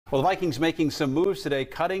Well, the Vikings making some moves today,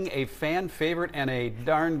 cutting a fan favorite and a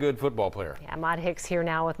darn good football player. Yeah, Matt Hicks here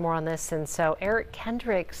now with more on this. And so Eric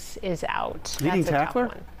Kendricks is out. Leading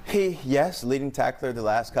tackler? Yes, leading tackler the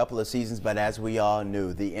last couple of seasons, but as we all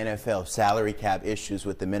knew, the NFL salary cap issues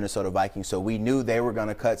with the Minnesota Vikings, so we knew they were going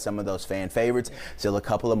to cut some of those fan favorites. Still a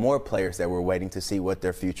couple of more players that we're waiting to see what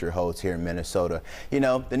their future holds here in Minnesota. You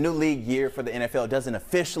know, the new league year for the NFL doesn't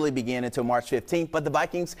officially begin until March 15th, but the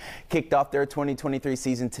Vikings kicked off their 2023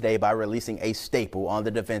 season today by releasing a staple on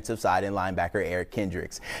the defensive side in linebacker Eric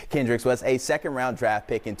Kendricks. Kendricks was a second-round draft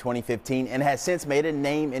pick in 2015 and has since made a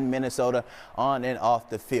name in Minnesota on and off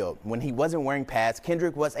the field. When he wasn't wearing pads,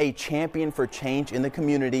 Kendrick was a champion for change in the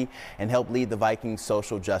community and helped lead the Vikings'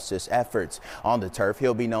 social justice efforts. On the turf,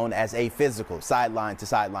 he'll be known as a physical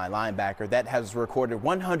sideline-to-sideline linebacker that has recorded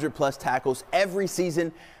 100-plus tackles every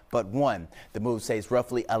season but one. The move saves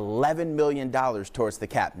roughly $11 million towards the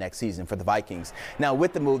cap next season for the Vikings. Now,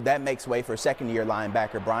 with the move, that makes way for second-year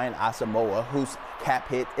linebacker Brian Asamoah, whose cap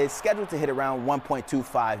hit is scheduled to hit around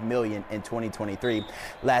 $1.25 million in 2023.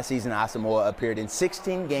 Last season, Asamoah appeared in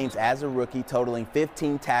 16 games as a rookie, totaling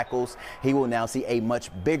 15 tackles. He will now see a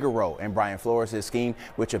much bigger role in Brian Flores' scheme,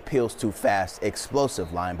 which appeals to fast, explosive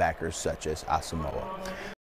linebackers such as Asamoah.